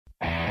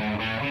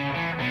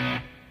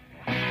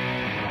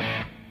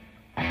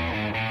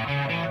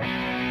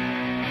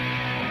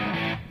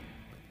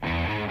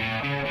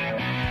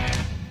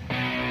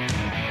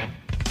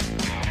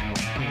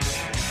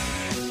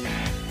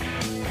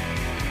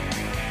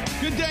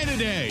Good day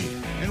today,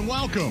 and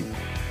welcome.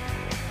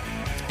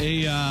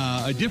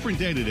 A different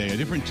day today, a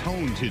different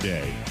tone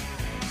today.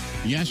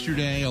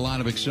 Yesterday, a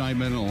lot of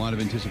excitement, a lot of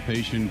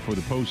anticipation for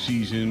the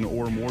postseason,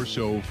 or more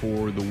so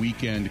for the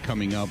weekend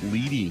coming up,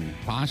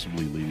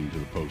 possibly leading to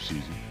the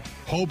postseason.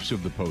 Hopes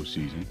of the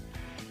postseason.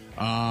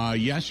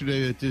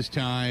 Yesterday at this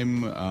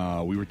time,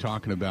 we were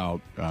talking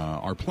about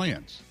our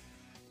plans.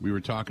 We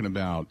were talking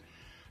about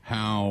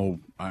how,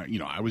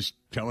 I was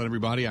telling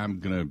everybody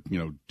I'm going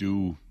to,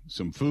 do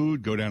some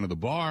food, go down to the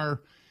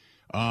bar.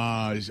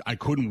 I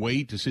couldn't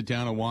wait to sit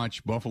down and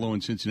watch Buffalo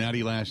and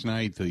Cincinnati last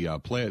night. The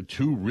play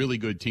two really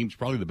good teams,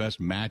 probably the best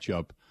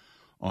matchup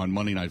on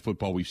Monday Night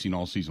Football we've seen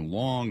all season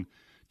long.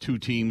 Two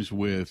teams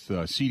with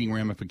seeding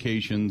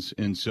ramifications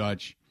and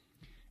such,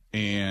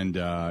 and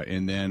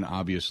then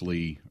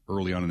obviously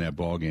early on in that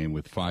ball game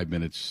with 5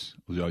 minutes,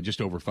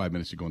 just over 5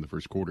 minutes to go in the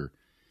first quarter,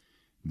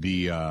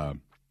 the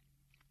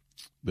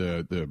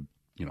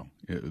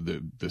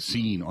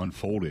scene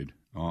unfolded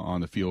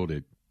on the field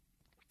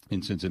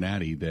in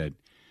Cincinnati that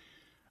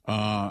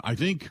I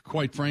think,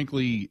 quite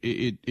frankly,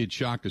 it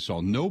shocked us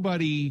all.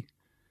 Nobody,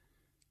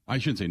 I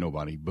shouldn't say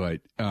nobody,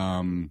 but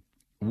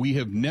we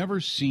have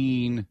never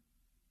seen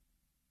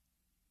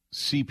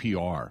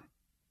CPR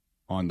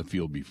on the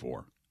field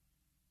before.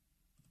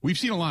 We've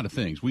seen a lot of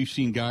things. We've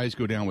seen guys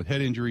go down with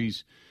head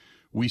injuries.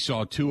 We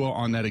saw Tua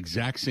on that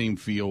exact same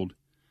field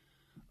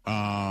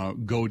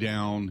go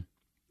down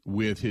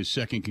with his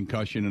second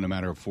concussion in a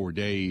matter of 4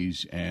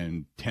 days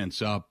and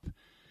tense up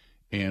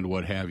and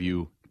what have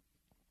you.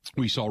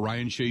 We saw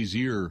Ryan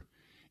Shazier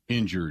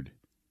injured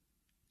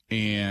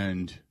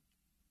and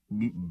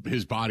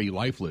his body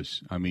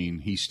lifeless. I mean,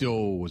 he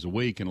still was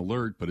awake and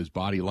alert, but his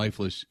body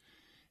lifeless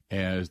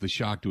as the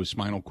shock to his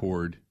spinal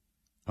cord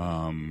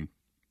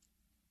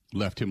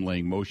left him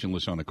laying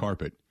motionless on the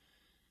carpet.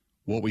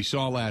 What we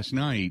saw last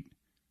night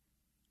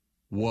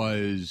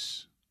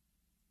was...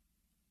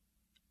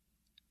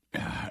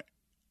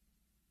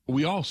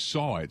 we all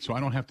saw it, so I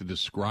don't have to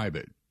describe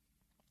it.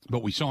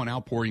 But we saw an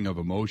outpouring of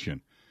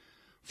emotion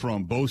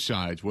from both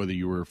sides, whether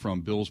you were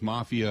from Bills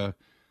Mafia,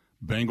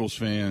 Bengals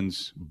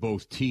fans,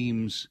 both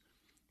teams.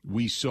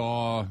 We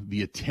saw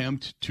the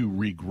attempt to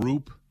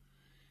regroup,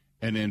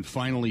 and then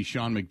finally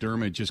Sean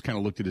McDermott just kind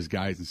of looked at his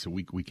guys and said,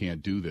 we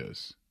can't do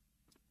this.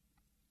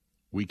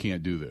 We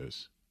can't do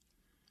this.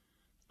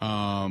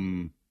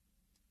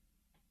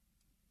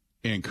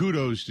 And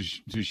kudos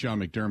to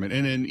Sean McDermott,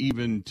 and then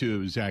even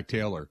to Zach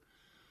Taylor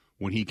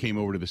when he came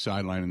over to the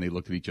sideline and they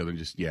looked at each other and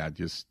just,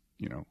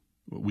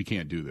 we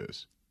can't do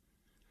this.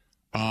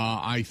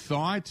 I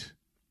thought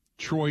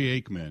Troy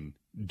Aikman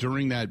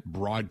during that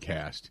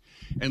broadcast,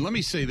 and let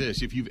me say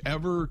this, if you've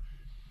ever,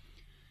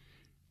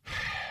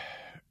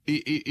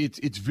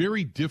 it's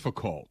very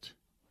difficult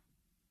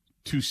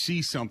to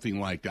see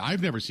something like that.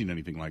 I've never seen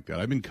anything like that.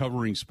 I've been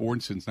covering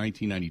sports since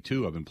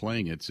 1992. I've been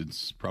playing it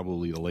since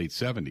probably the late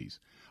 70s.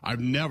 I've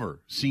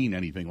never seen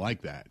anything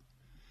like that.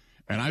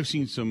 And I've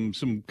seen some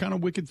kind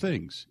of wicked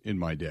things in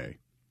my day.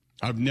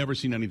 I've never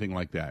seen anything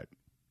like that.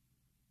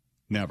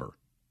 Never.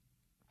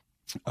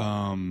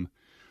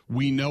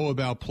 We know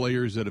about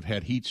players that have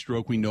had heat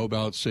stroke. We know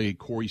about, say,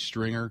 Corey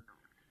Stringer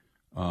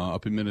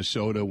up in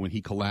Minnesota when he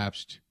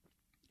collapsed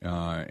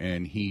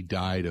and he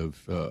died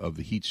of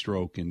the heat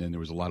stroke. And then there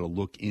was a lot of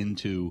look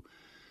into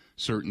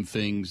certain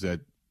things that,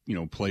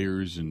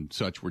 players and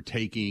such were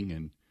taking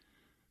and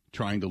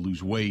trying to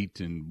lose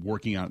weight and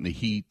working out in the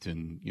heat,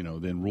 and,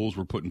 then rules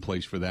were put in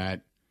place for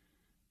that.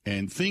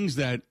 And things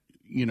that,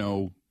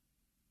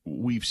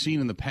 we've seen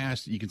in the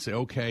past, you can say,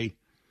 okay,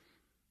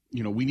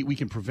 we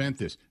can prevent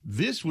this.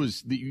 This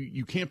was,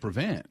 you can't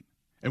prevent.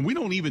 And we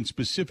don't even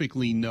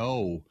specifically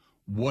know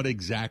what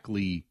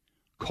exactly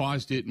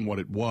caused it and what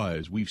it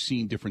was. We've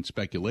seen different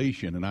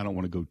speculation, and I don't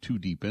want to go too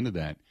deep into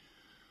that.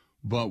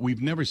 But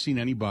we've never seen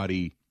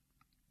anybody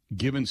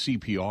given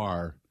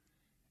CPR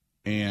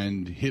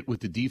and hit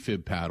with the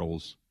defib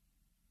paddles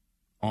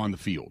on the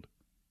field,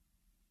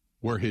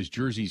 where his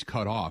jersey's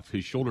cut off,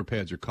 his shoulder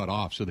pads are cut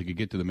off so they could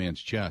get to the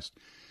man's chest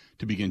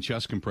to begin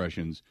chest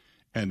compressions,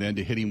 and then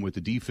to hit him with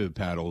the defib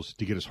paddles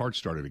to get his heart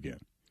started again.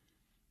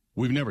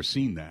 We've never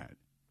seen that.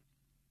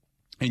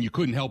 And you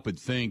couldn't help but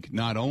think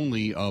not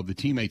only of the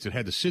teammates that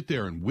had to sit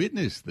there and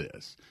witness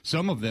this,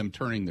 some of them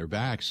turning their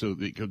backs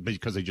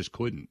because they just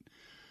couldn't.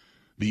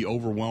 The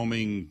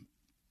overwhelming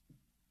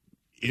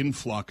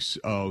influx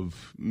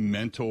of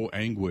mental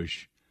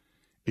anguish,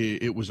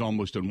 it was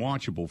almost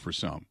unwatchable for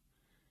some.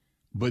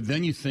 But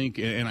then you think,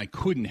 and I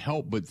couldn't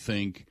help but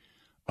think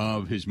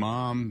of his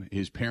mom,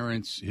 his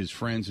parents, his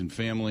friends and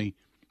family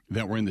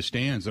that were in the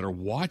stands that are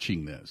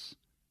watching this.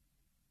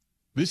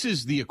 This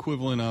is the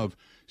equivalent of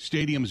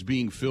stadiums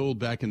being filled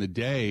back in the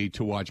day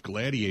to watch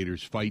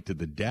gladiators fight to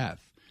the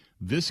death.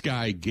 This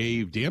guy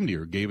damn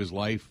near gave his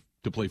life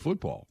to play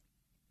football.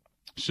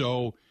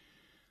 So,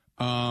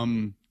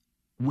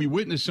 we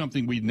witnessed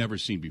something we'd never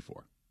seen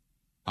before.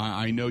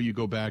 I know you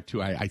go back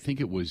to, I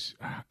think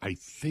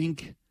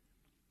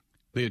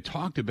they had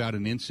talked about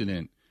an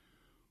incident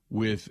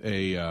with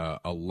a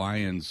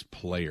Lions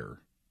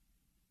player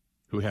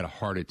who had a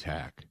heart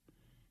attack.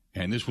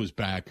 And this was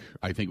back,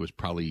 I think it was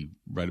probably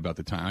right about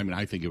the time. I mean,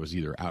 I think it was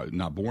either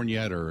not born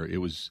yet or I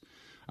was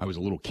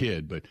a little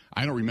kid, but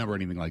I don't remember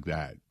anything like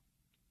that.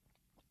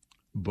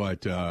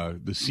 But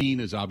the scene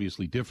is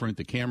obviously different.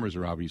 The cameras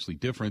are obviously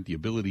different. The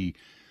ability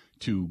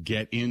to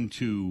get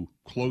into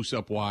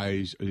close-up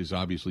wise is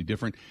obviously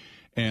different.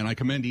 And I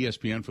commend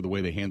ESPN for the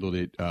way they handled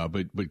it.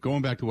 But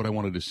going back to what I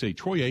wanted to say,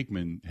 Troy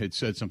Aikman had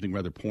said something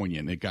rather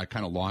poignant. It got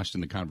kind of lost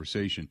in the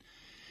conversation.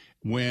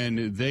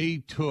 When they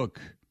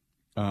took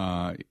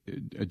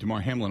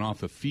Damar Hamlin off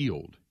the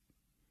field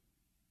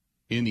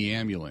in the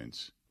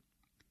ambulance,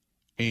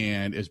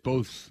 and as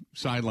both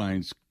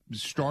sidelines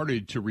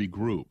started to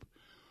regroup,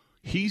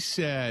 he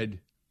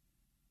said,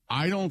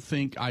 I don't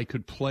think I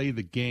could play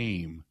the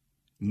game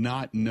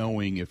not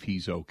knowing if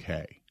he's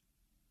okay.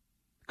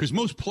 Because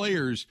most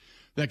players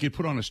that get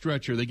put on a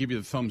stretcher, they give you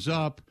the thumbs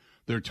up,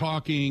 they're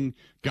talking,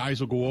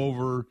 guys will go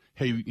over,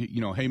 hey,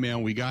 hey,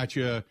 man, we got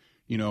you.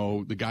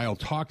 The guy will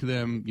talk to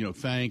them,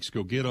 thanks,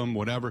 go get him,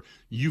 whatever.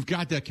 You've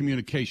got that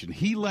communication.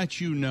 He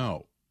lets you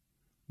know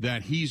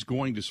that he's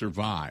going to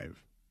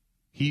survive.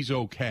 He's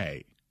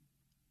okay.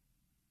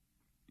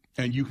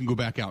 And you can go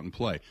back out and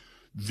play.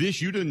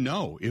 This, you didn't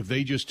know if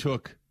they just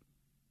took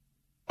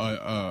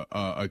a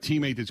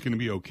teammate that's going to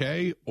be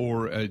okay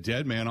or a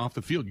dead man off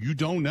the field. You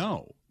don't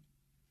know.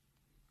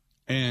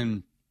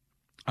 And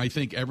I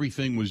think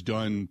everything was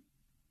done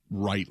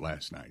right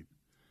last night.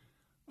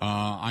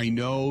 I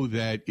know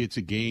that it's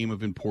a game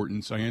of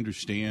importance. I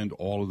understand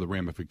all of the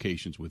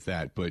ramifications with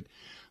that. But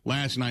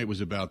last night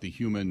was about the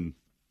human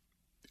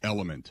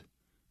element,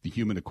 the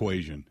human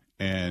equation.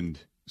 And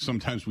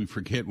sometimes we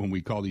forget when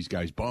we call these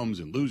guys bums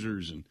and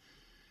losers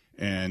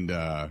and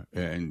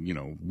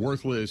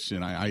worthless.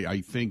 And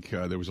I think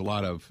there was a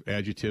lot of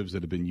adjectives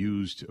that have been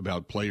used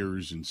about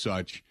players and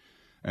such.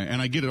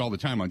 And I get it all the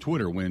time on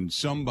Twitter when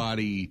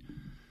somebody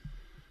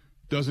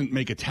doesn't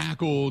make a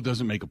tackle,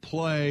 doesn't make a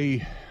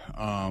play,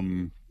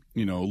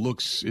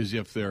 looks as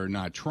if they're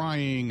not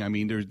trying. I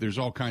mean, there's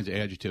all kinds of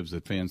adjectives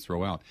that fans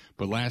throw out.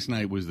 But last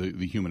night was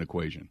the human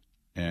equation,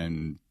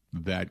 and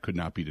that could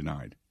not be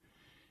denied.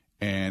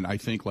 And I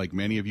think, like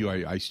many of you,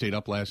 I stayed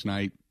up last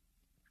night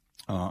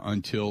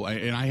until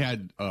I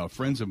had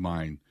friends of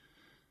mine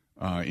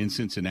in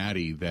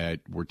Cincinnati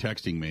that were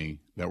texting me,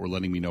 that were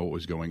letting me know what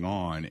was going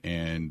on.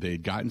 And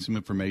they'd gotten some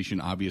information.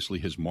 Obviously,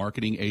 his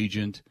marketing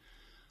agent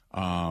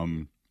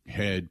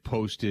had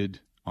posted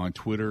on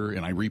Twitter,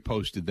 and I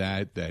reposted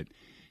that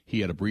he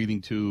had a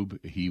breathing tube.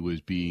 He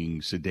was being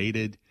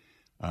sedated.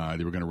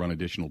 They were going to run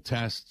additional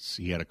tests.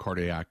 He had a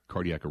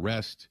cardiac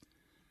arrest.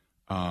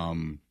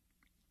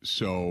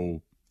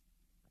 So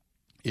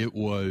it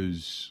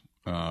was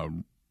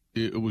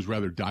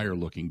rather dire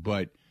looking.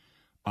 But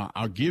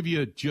I'll give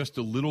you just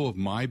a little of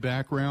my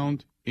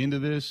background into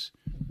this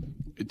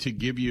to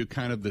give you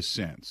kind of the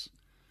sense.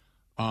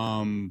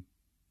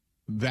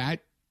 That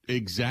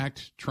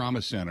exact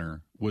trauma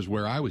center was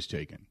where I was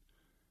taken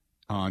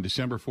on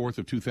December 4th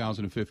of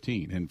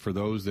 2015. And for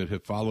those that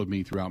have followed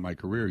me throughout my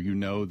career, you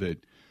know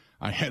that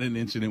I had an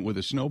incident with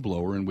a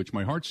snowblower in which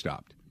my heart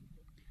stopped.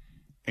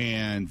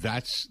 And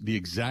that's the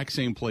exact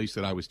same place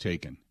that I was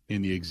taken,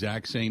 in the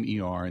exact same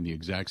ER, in the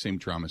exact same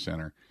trauma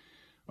center,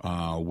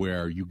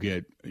 where you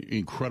get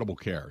incredible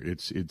care.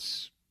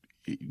 It's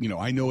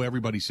I know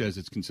everybody says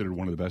it's considered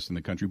one of the best in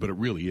the country, but it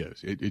really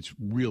is. It's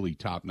really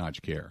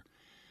top-notch care.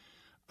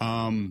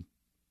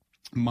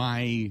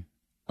 My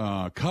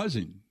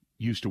cousin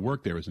used to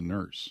work there as a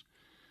nurse.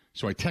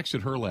 So I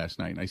texted her last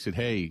night, and I said,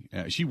 hey,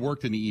 she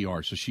worked in the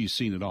ER, so she's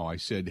seen it all. I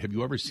said, have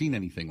you ever seen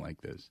anything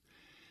like this?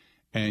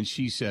 And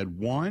she said,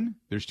 one,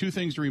 there's two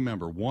things to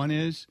remember. One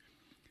is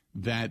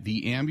that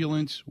the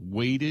ambulance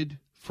waited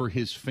for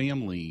his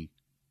family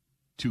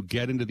to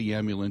get into the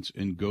ambulance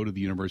and go to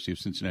the University of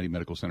Cincinnati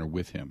Medical Center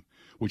with him,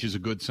 which is a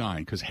good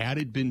sign, because had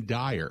it been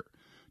dire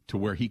to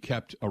where he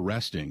kept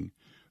arresting,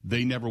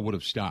 they never would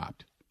have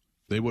stopped.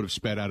 They would have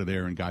sped out of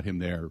there and got him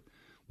there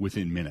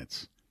within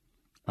minutes.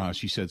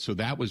 She said, so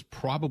that was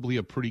probably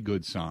a pretty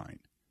good sign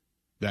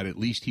that at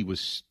least he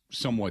was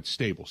somewhat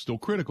stable, still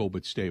critical,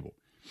 but stable.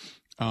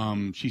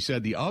 She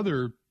said the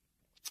other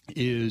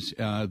is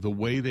the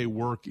way they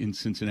work in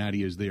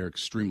Cincinnati is they are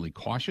extremely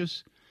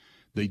cautious.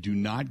 They do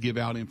not give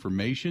out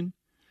information.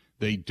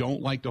 They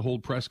don't like to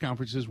hold press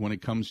conferences when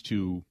it comes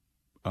to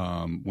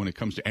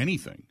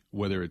anything,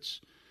 whether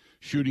it's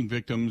shooting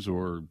victims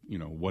or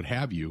what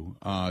have you.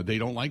 They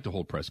don't like to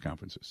hold press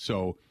conferences.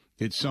 So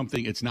it's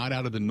not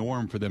out of the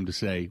norm for them to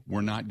say,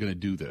 we're not going to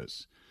do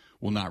this.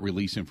 We'll not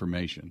release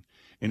information.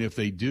 And if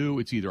they do,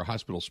 it's either a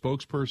hospital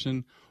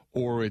spokesperson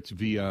or it's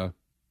via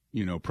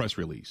press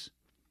release.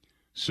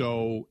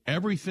 So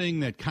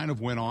everything that kind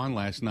of went on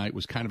last night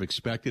was kind of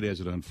expected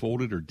as it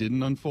unfolded or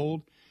didn't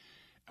unfold.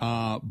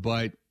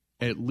 But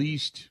at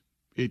least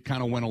it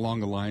kind of went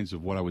along the lines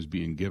of what I was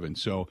being given.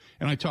 So,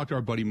 and I talked to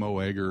our buddy Mo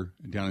Egger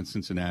down in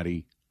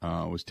Cincinnati,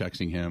 was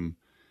texting him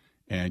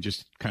and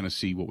just kind of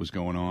see what was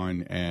going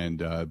on. And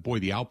boy,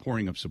 the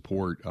outpouring of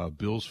support of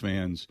Bills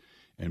fans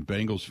and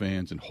Bengals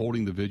fans and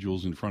holding the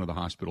vigils in front of the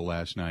hospital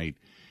last night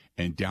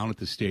and down at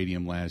the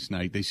stadium last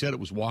night. They said it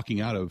was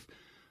walking out of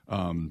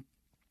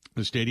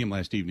the stadium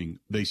last evening.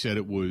 They said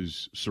it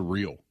was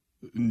surreal.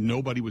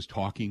 Nobody was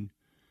talking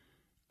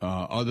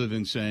other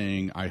than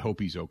saying, I hope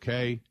he's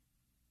okay.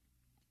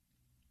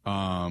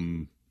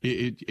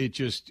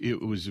 It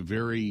was a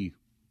very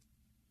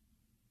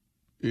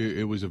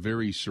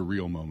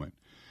surreal moment.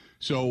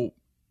 So,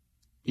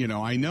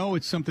 I know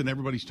it's something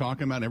everybody's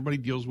talking about. Everybody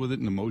deals with it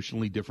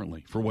emotionally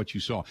differently for what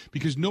you saw,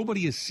 because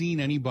nobody has seen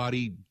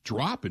anybody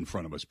drop in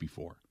front of us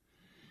before.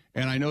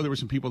 And I know there were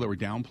some people that were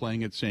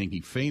downplaying it, saying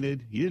he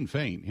fainted. He didn't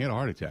faint. He had a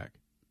heart attack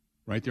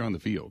right there on the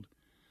field.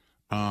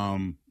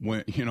 When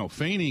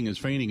feigning is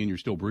feigning and you're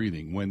still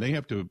breathing. When they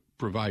have to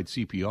provide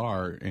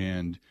CPR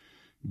and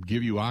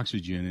give you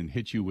oxygen and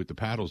hit you with the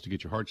paddles to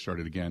get your heart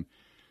started again,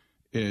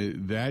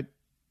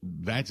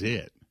 that's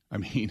it. I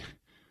mean,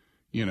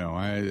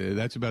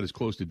 that's about as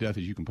close to death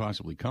as you can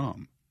possibly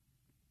come.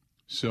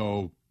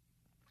 So,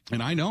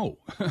 and I know.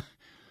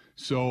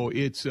 So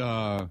it's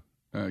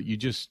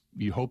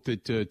you hope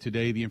that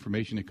today the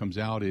information that comes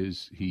out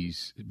is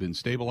he's been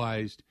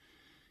stabilized.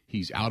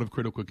 He's out of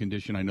critical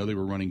condition. I know they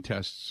were running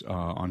tests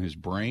on his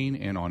brain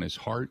and on his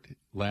heart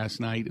last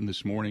night and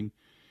this morning.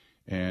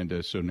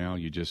 And so now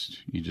you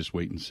just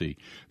wait and see.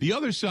 The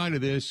other side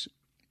of this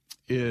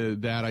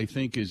that I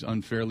think is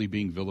unfairly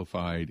being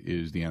vilified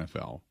is the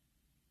NFL.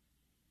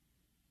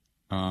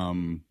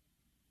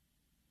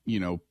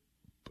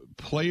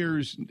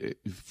 Players,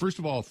 first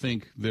of all,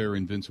 think they're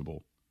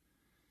invincible.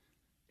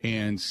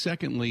 And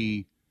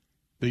secondly,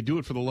 they do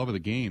it for the love of the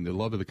game, the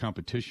love of the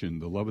competition,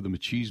 the love of the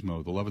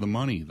machismo, the love of the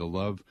money, the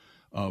love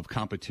of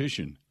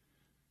competition.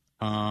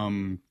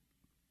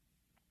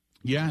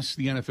 Yes,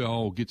 the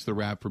NFL gets the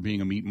rap for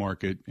being a meat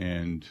market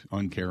and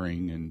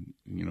uncaring and,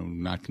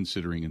 not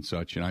considering and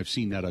such. And I've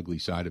seen that ugly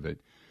side of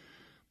it.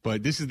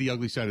 But this is the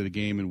ugly side of the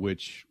game in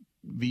which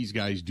these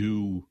guys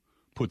do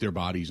put their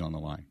bodies on the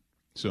line.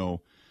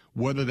 So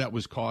whether that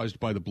was caused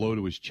by the blow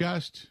to his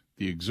chest,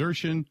 the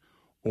exertion,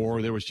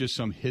 or there was just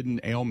some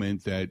hidden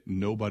ailment that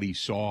nobody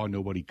saw,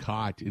 nobody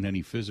caught in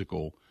any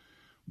physical,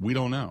 we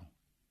don't know.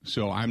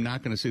 So I'm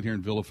not going to sit here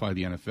and vilify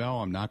the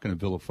NFL. I'm not going to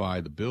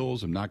vilify the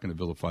Bills. I'm not going to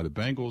vilify the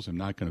Bengals. I'm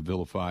not going to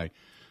vilify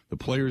the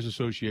Players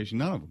Association.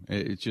 None of them.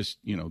 It's just,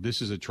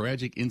 this is a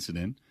tragic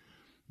incident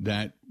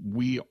that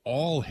we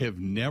all have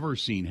never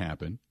seen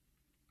happen,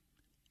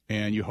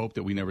 and you hope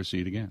that we never see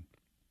it again.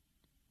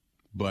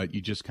 But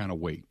you just kind of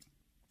wait.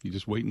 You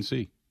just wait and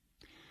see.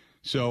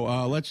 So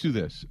let's do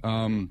this.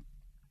 I'm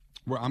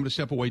going to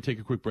step away, take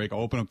a quick break. I'll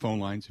open up phone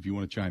lines if you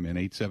want to chime in,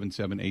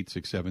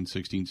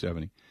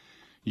 877-867-1670.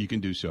 You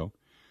can do so.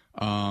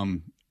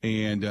 And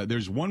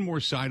there's one more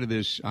side of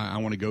this I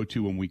want to go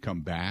to when we come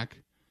back,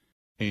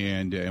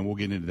 and we'll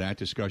get into that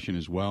discussion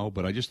as well.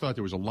 But I just thought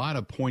there was a lot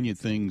of poignant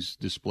things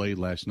displayed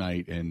last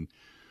night and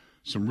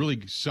some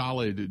really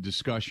solid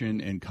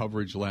discussion and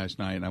coverage last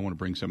night, and I want to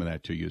bring some of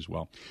that to you as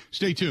well.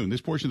 Stay tuned.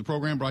 This portion of the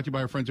program brought to you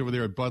by our friends over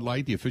there at Bud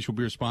Light, the official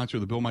beer sponsor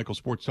of the Bill Michaels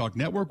Sports Talk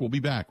Network. We'll be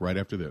back right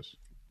after this.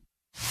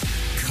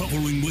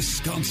 Covering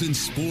Wisconsin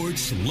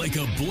sports like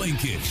a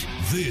blanket,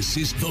 this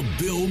is the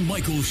Bill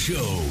Michaels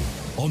Show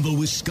on the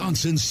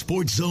Wisconsin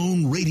Sports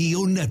Zone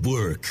Radio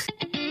Network.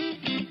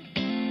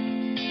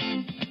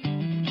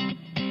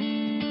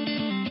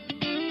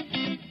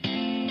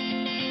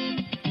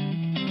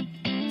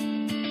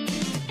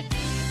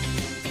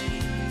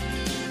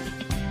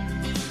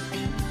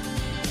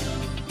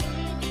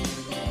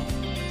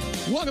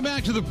 Welcome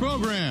back to the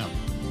program.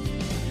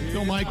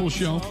 Bill Michaels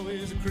Show.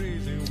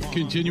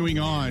 Continuing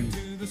on.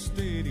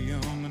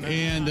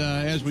 And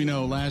as we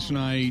know, last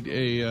night,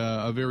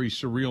 a very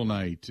surreal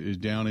night is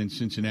down in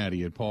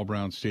Cincinnati at Paul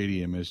Brown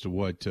Stadium as to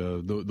what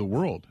the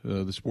world,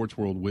 the sports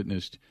world,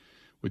 witnessed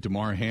with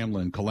Damar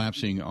Hamlin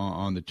collapsing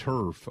on the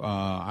turf.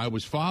 I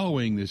was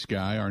following this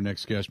guy, our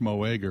next guest,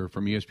 Mo Egger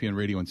from ESPN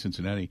Radio in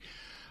Cincinnati.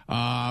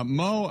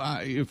 Mo,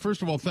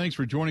 first of all, thanks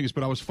for joining us,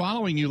 but I was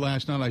following you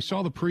last night. I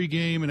saw the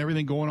pregame and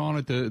everything going on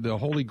at the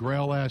Holy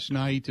Grail last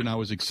night, and I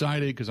was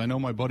excited because I know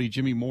my buddy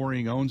Jimmy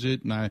Mooring owns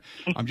it, and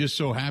I'm just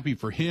so happy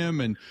for him,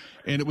 and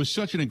it was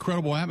such an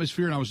incredible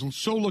atmosphere, and I was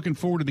so looking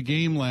forward to the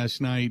game last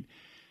night.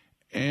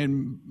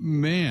 And,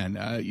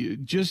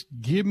 man, just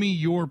give me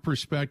your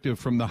perspective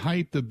from the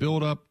hype, the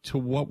build-up to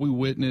what we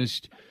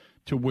witnessed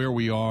to where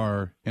we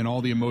are and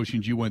all the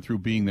emotions you went through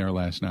being there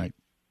last night.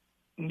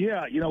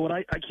 Yeah, you know what,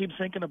 I keep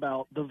thinking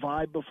about the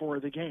vibe before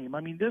the game. I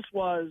mean, this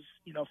was,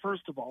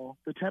 first of all,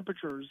 the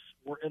temperatures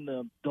were in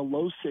the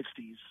low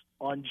 60s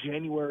on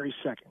January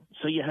 2nd.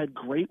 So you had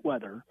great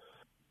weather,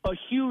 a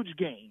huge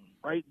game,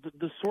 right?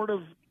 The sort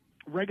of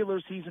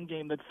regular season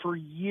game that for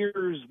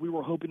years we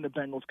were hoping the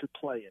Bengals could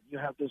play in. You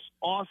have this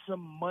awesome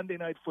Monday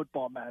Night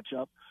Football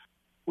matchup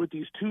with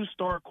these two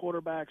star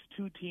quarterbacks,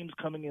 two teams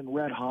coming in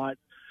red hot.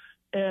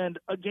 And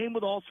a game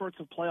with all sorts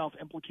of playoff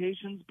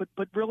implications, but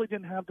really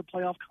didn't have the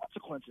playoff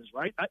consequences,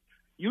 right?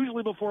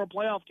 Usually before a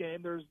playoff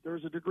game,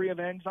 there's a degree of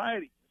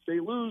anxiety. If they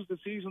lose, the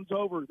season's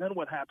over. Then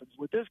what happens?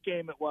 With this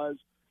game, it was,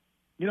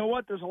 you know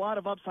what? There's a lot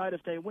of upside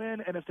if they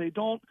win, and if they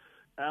don't,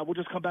 We'll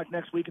just come back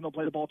next week, and they'll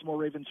play the Baltimore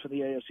Ravens for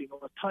the AFC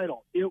North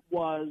title. It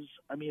was,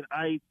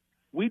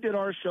 we did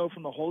our show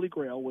from the Holy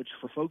Grail, which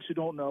for folks who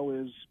don't know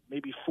is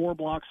maybe 5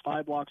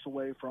 blocks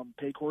away from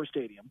Paycor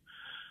Stadium.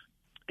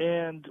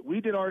 And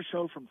we did our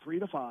show from 3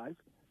 to 5,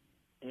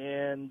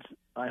 and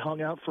I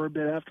hung out for a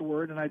bit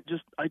afterward, and I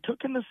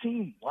took in the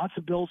scene. Lots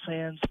of Bills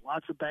fans,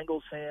 lots of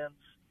Bengals fans,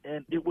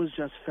 and it was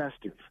just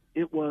festive.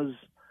 It was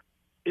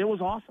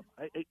awesome.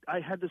 I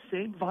had the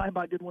same vibe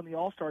I did when the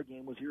All-Star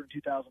game was here in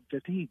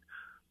 2015.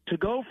 To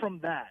go from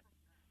that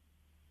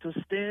to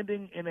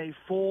standing in a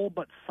full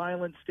but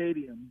silent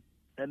stadium,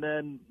 and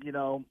then,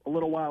 a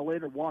little while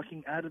later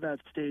walking out of that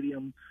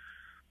stadium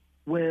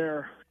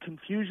where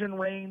confusion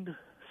reigned,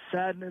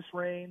 sadness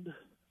reigned,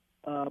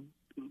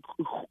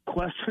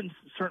 questions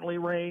certainly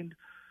reigned.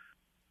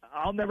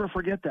 I'll never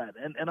forget that.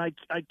 And I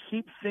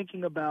keep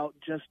thinking about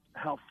just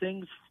how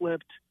things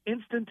flipped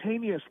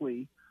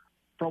instantaneously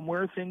from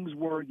where things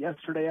were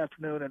yesterday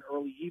afternoon and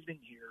early evening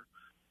here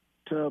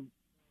to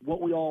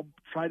what we all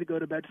tried to go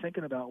to bed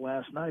thinking about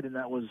last night, and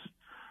that was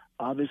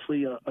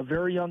obviously a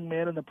very young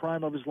man in the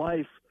prime of his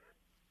life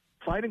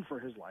fighting for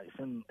his life,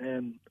 and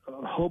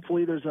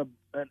hopefully there's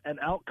an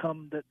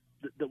outcome that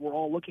we're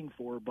all looking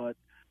for. But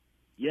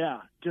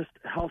yeah, just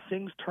how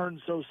things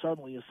turned so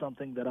suddenly is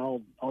something that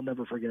I'll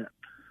never forget.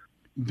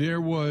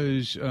 There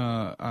was,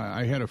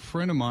 I had a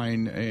friend of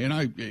mine,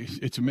 and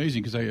it's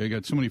amazing because I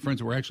got so many friends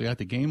that were actually at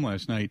the game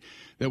last night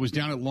that was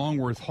down at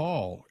Longworth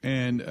Hall.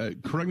 And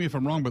correct me if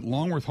I'm wrong, but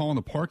Longworth Hall in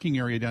the parking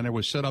area down there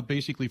was set up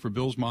basically for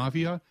Bills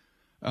Mafia.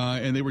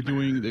 And they were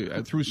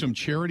doing through some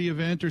charity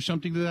event or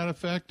something to that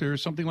effect or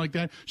something like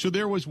that. So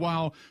there was,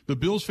 while the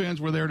Bills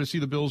fans were there to see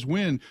the Bills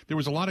win, there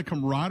was a lot of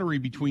camaraderie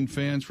between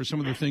fans for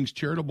some of the things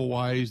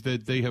charitable-wise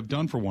that they have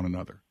done for one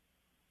another.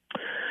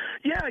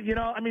 Yeah,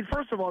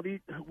 first of all,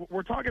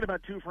 we're talking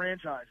about two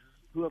franchises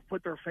who have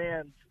put their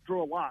fans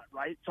through a lot,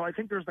 right? So I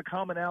think there's the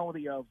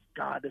commonality of,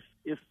 God,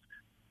 if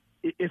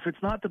it's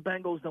not the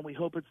Bengals, then we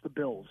hope it's the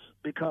Bills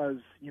because,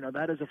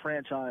 that is a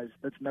franchise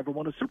that's never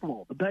won a Super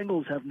Bowl. The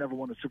Bengals have never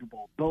won a Super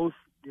Bowl. Both,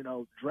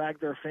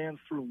 drag their fans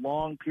through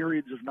long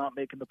periods of not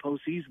making the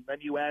postseason. Then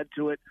you add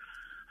to it,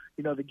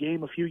 the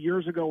game a few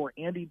years ago where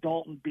Andy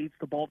Dalton beats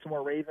the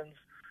Baltimore Ravens.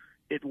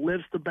 It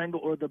lifts the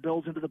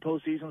Bills into the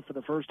postseason for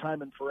the first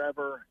time in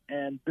forever,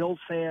 and Bills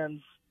fans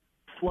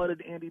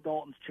flooded Andy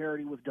Dalton's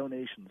charity with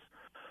donations,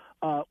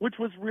 which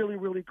was really,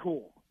 really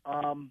cool.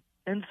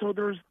 And so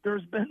there's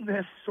been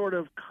this sort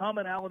of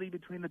commonality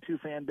between the two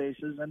fan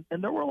bases,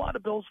 and there were a lot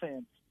of Bills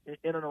fans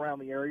in and around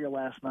the area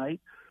last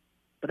night,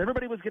 but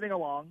everybody was getting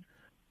along.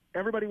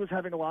 Everybody was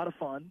having a lot of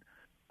fun.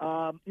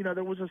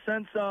 There was a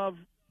sense of,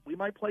 we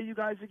might play you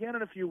guys again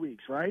in a few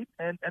weeks, right?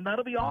 And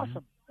that'll be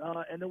awesome.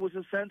 And there was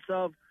a sense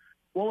of,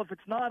 well, if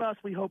it's not us,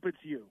 we hope it's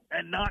you,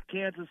 and not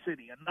Kansas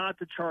City, and not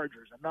the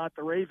Chargers, and not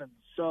the Ravens.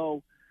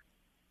 So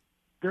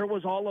there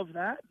was all of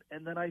that,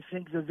 and then I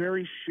think the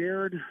very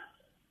shared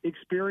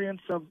experience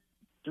of,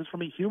 just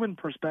from a human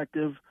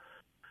perspective,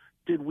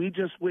 did we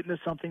just witness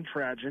something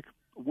tragic?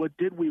 What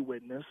did we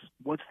witness?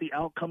 What's the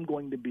outcome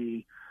going to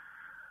be?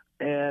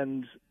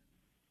 And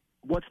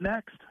what's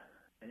next?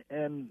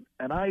 And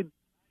I'm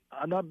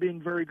not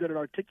being very good at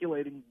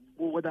articulating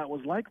what that was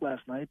like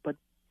last night, but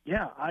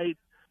yeah,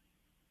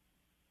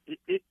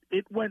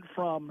 It went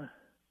from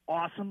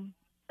awesome,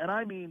 and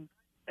I mean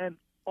an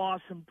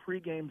awesome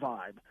pregame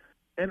vibe,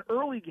 an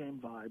early game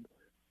vibe,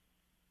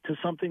 to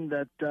something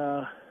that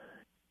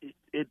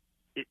it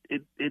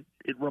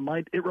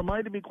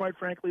reminded me, quite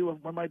frankly,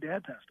 of when my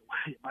dad passed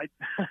away.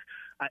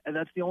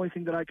 That's the only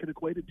thing that I could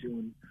equate it to,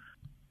 and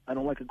I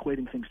don't like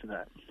equating things to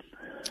that.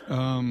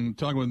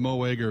 Talking with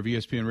Mo Egger of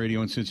ESPN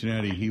Radio in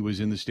Cincinnati. He was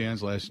in the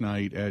stands last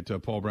night at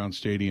Paul Brown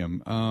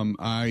Stadium.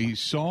 I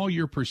saw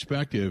your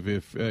perspective.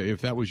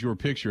 If that was your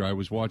picture, I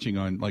was watching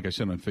on, like I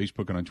said, on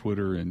Facebook and on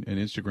Twitter and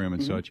Instagram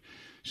and such.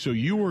 So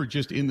you were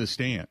just in the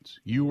stands.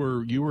 You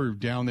were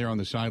down there on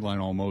the sideline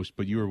almost,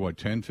 but you were, what,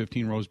 10,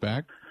 15 rows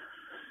back?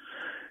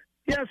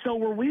 Yeah, so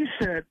where we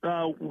sit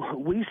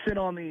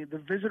on the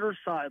visitor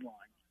sideline,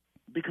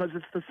 because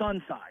it's the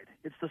sun side.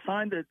 It's the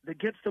side that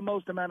gets the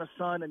most amount of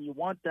sun, and you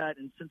want that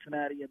in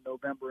Cincinnati in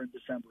November and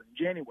December and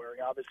January.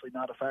 Obviously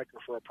not a factor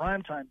for a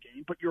primetime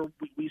game, but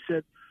we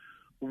sit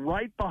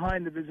right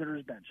behind the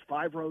visitors' bench,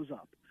 5 rows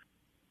up.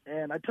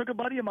 And I took a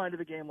buddy of mine to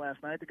the game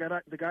last night.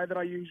 The guy that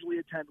I usually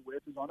attend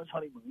with is on his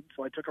honeymoon,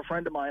 so I took a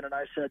friend of mine, and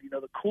I said,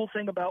 the cool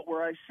thing about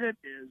where I sit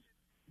is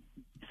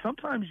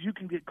sometimes you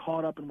can get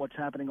caught up in what's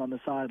happening on the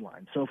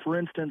sideline. So, for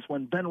instance,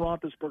 when Ben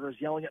Roethlisberger is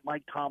yelling at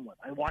Mike Tomlin,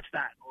 I watch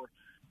that. Or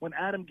when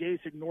Adam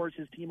Gase ignores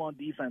his team on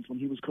defense when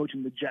he was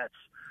coaching the Jets,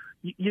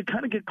 you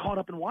kind of get caught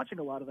up in watching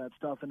a lot of that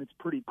stuff, and it's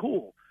pretty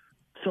cool.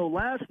 So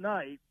last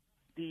night,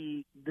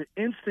 the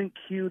instant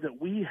cue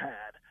that we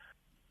had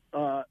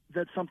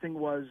that something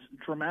was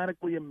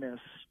dramatically amiss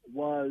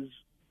was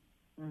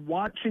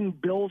watching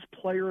Bills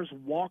players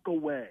walk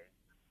away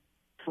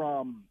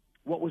from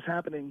what was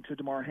happening to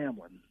Damar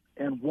Hamlin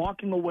and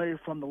walking away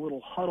from the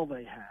little huddle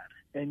they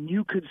had. And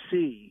you could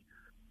see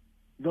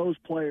those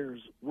players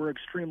were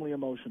extremely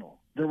emotional.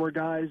 There were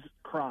guys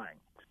crying.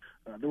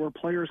 There were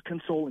players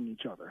consoling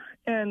each other.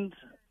 And,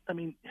 I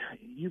mean,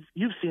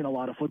 you've seen a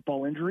lot of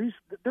football injuries.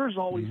 There's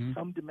always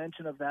some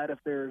dimension of that if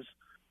there's,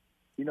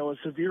 you know, a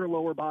severe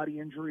lower body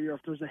injury, or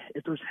if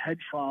there's head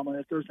trauma,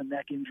 if there's a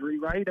neck injury,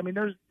 right? I mean,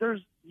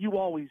 you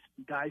always,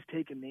 guys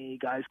take a knee,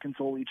 guys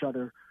console each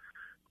other.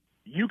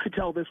 You could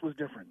tell this was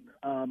different.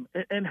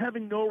 And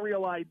having no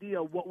real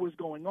idea what was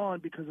going on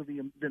because of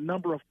the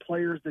number of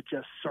players that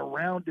just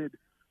surrounded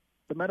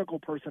the medical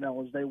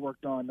personnel as they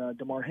worked on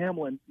Damar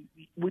Hamlin,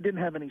 we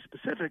didn't have any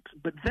specifics.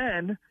 But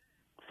then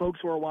folks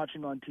who are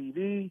watching on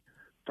TV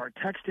start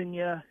texting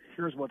you,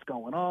 here's what's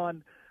going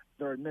on.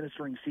 They're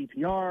administering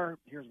CPR.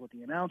 Here's what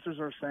the announcers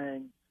are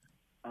saying.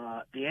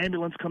 The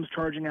ambulance comes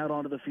charging out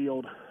onto the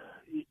field.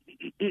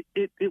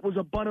 It was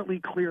abundantly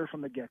clear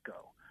from the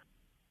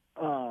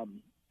get-go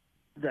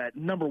that,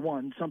 number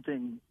one,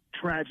 something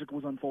tragic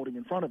was unfolding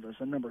in front of us,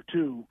 and number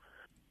two,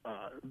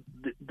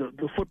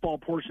 the football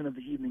portion of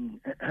the evening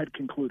had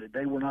concluded.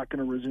 They were not going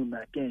to resume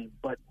that game.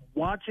 But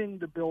watching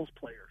the Bills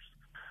players,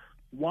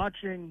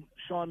 watching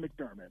Sean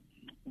McDermott,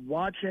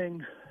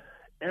 watching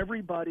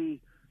everybody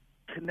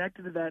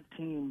connected to that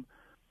team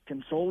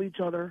console each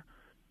other,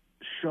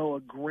 show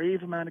a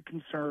grave amount of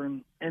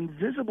concern, and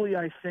visibly,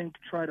 I think,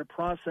 try to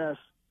process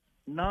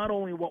not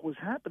only what was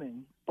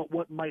happening, but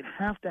what might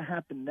have to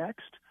happen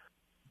next.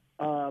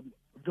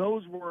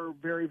 Those were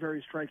very,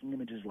 very striking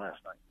images last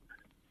night.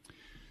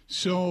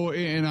 So,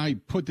 and I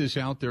put this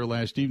out there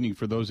last evening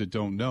for those that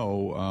don't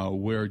know,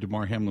 where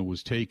Damar Hamlin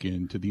was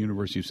taken to the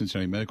University of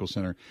Cincinnati Medical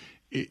Center.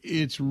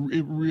 It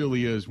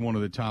really is one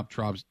of the top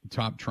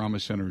trauma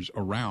centers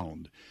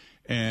around.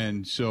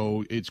 And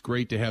so it's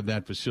great to have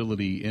that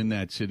facility in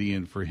that city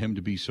and for him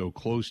to be so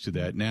close to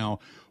that. Now,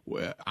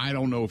 I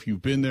don't know if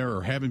you've been there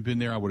or haven't been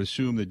there. I would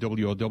assume that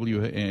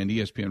WLW and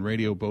ESPN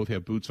Radio both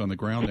have boots on the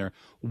ground there.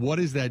 What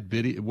has that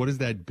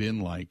been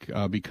like?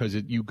 Because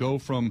you go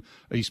from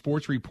a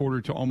sports reporter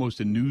to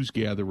almost a news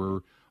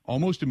gatherer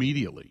almost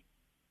immediately.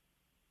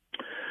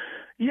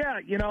 Yeah,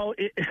 you know,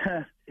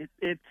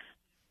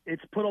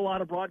 it's put a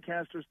lot of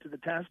broadcasters to the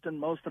test, and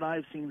most that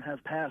I've seen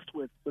have passed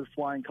with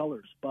flying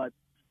colors. But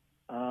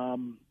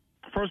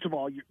first of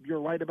all,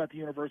 you're right about the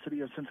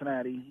University of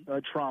Cincinnati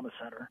Trauma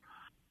Center.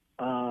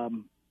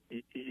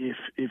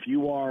 If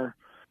you are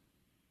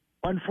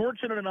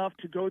unfortunate enough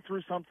to go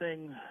through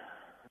something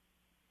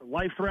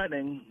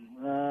life-threatening,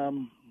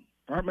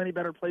 aren't many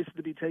better places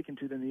to be taken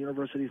to than the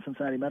University of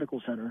Cincinnati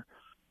Medical Center.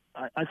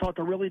 I thought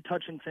the really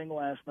touching thing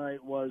last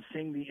night was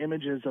seeing the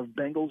images of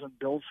Bengals and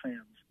Bills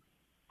fans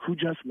who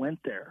just went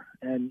there.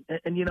 And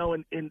you know,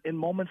 in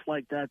moments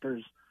like that,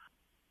 there's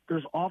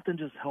often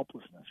just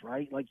helplessness,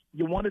 right? Like,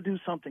 you want to do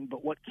something,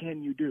 but what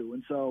can you do?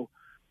 And so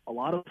a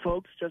lot of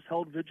folks just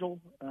held vigil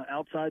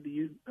outside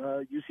the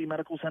UC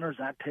Medical Center.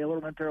 Zach Taylor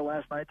went there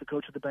last night, the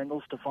coach of the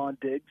Bengals, Stephon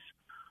Diggs,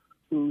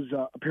 who's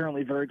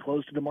apparently very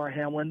close to Damar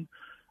Hamlin,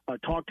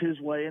 talked his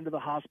way into the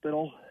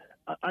hospital.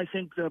 I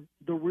think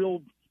the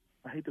real,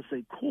 I hate to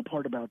say cool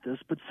part about this,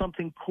 but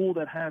something cool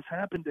that has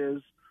happened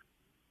is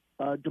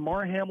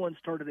Damar Hamlin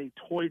started a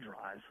toy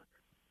drive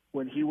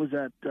when he was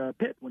at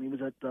Pitt, when he was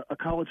at a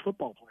college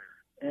football player.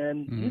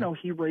 And, you know,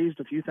 he raised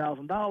a few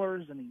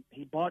 $1,000s, and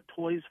he bought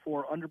toys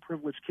for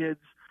underprivileged kids.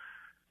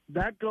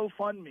 That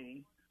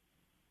GoFundMe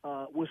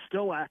was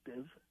still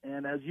active.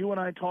 And as you and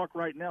I talk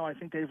right now, I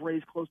think they've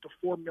raised close to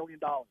 $4 million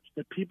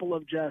that people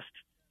have just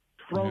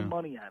thrown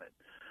money at it.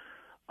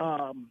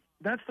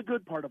 That's the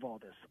good part of all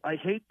this. I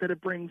hate that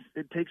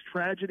it takes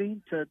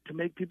tragedy to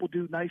make people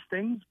do nice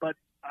things, but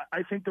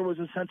I think there was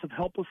a sense of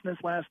helplessness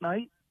last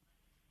night.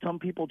 Some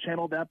people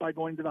channeled that by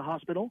going to the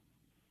hospital.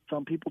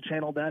 Some people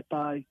channeled that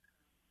by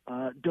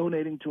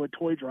donating to a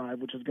toy drive,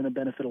 which is going to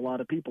benefit a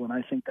lot of people, and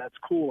I think that's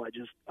cool.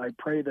 I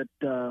pray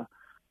that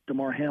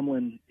Damar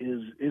Hamlin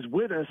is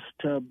with us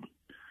to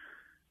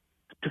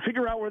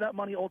figure out where that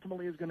money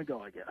ultimately is going to go,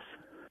 I guess.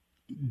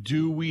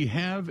 Do we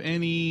have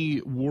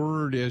any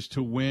word as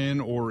to when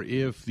or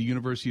if the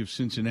University of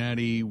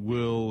Cincinnati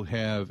will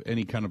have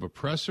any kind of a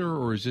presser,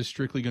 or is this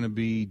strictly going to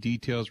be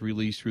details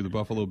released through the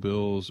Buffalo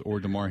Bills or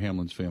Damar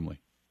Hamlin's family?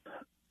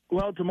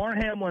 Well, Damar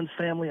Hamlin's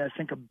family, I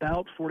think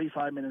about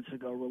 45 minutes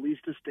ago,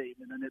 released a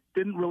statement, and it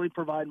didn't really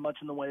provide much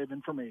in the way of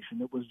information.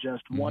 It was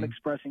just one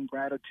expressing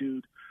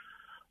gratitude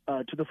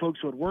to the folks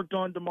who had worked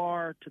on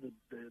Damar, to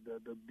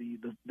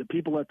the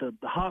people at the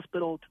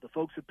hospital, to the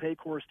folks at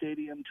Paycor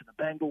Stadium, to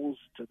the Bengals,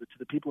 to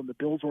the people in the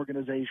Bills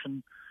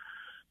organization.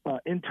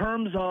 In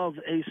terms of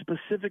a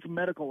specific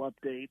medical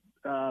update,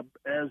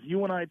 as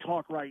you and I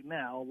talk right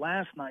now,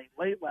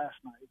 late last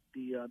night,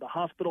 the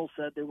hospital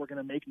said they were going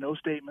to make no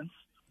statements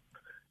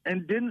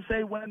and didn't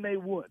say when they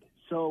would.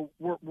 So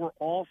we're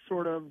all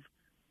sort of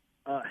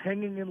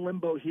hanging in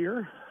limbo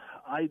here.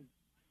 I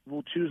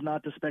will choose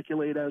not to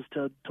speculate as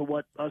to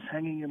what us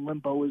hanging in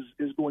limbo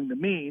is going to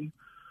mean.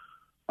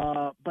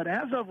 But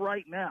as of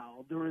right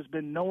now, there has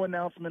been no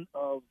announcement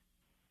of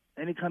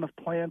any kind of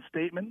planned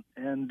statement,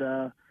 and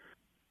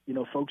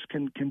folks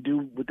can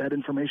do with that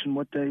information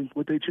what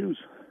they choose.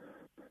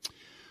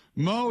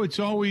 Mo, it's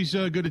always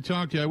good to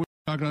talk to you. I wish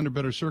Not under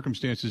better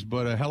circumstances,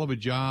 but a hell of a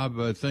job.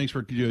 Thanks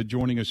for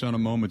joining us on a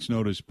moment's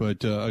notice,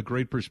 but a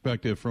great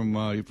perspective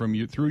from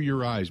you through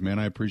your eyes, man.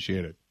 I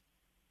appreciate it.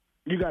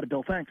 You got it,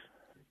 Bill. Thanks.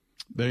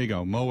 There you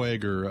go. Mo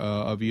Egger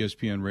of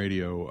ESPN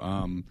Radio.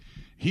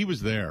 He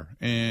was there,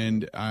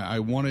 and I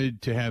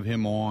wanted to have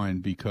him on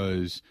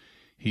because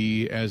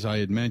he, as I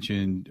had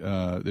mentioned,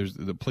 there's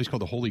the place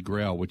called the Holy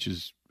Grail, which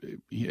is,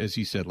 as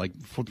he said, like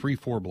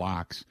 3-4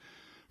 blocks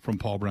from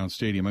Paul Brown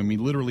Stadium. I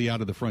mean, literally out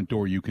of the front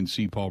door, you can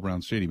see Paul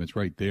Brown Stadium. It's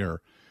right there.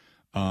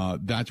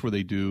 That's where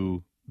they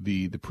do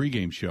the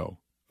pregame show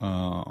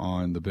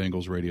on the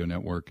Bengals radio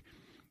network.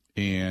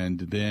 And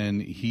then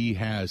he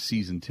has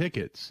season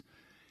tickets.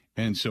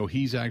 And so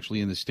he's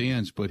actually in the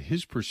stands, but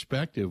his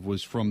perspective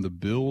was from the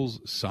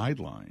Bills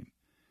sideline.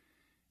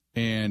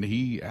 And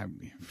he,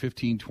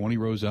 15, 20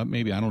 rows up,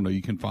 maybe. I don't know.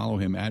 You can follow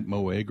him at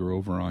Mo Egger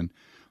over on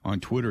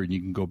Twitter, and you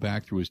can go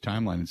back through his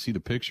timeline and see the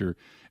picture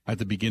at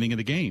the beginning of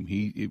the game.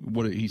 He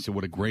said,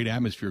 what a great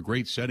atmosphere,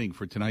 great setting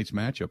for tonight's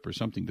matchup or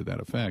something to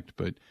that effect.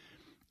 But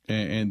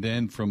and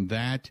then from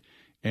that,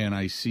 and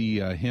I see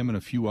him and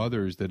a few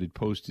others that had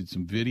posted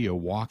some video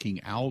walking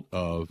out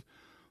of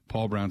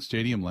Paul Brown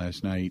Stadium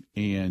last night,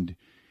 and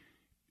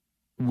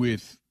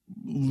with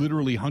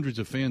literally hundreds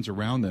of fans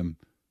around them,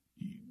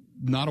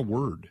 not a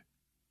word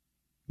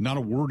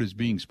is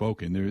being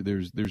spoken.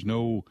 There's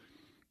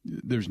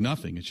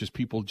nothing. It's just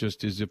people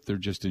just as if they're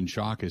just in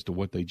shock as to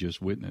what they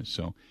just witnessed.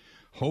 So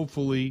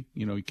hopefully,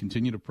 you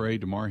continue to pray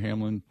DeMar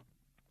Hamlin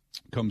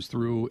comes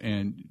through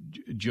and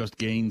just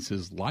gains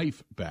his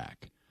life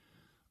back.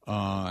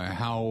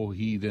 How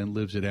he then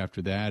lives it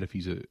after that, if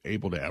he's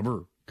able to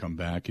ever come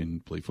back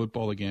and play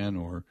football again,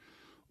 or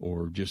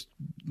just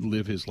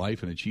live his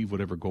life and achieve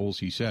whatever goals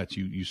he sets,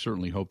 you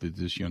certainly hope that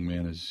this young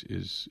man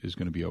is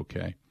going to be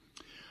okay.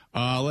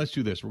 Let's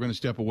do this. We're going to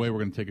step away. We're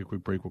going to take a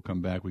quick break. We'll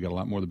come back. We got a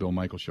lot more of the Bill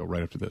Michaels Show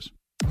right after this.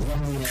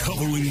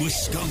 Covering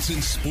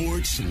Wisconsin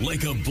sports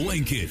like a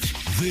blanket.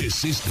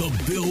 This is the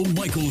Bill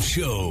Michaels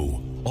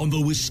Show on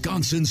the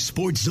Wisconsin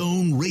Sports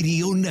Zone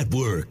Radio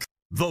Network.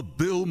 The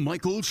Bill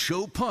Michaels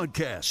Show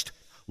podcast.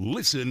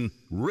 Listen,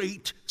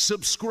 rate,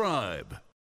 subscribe.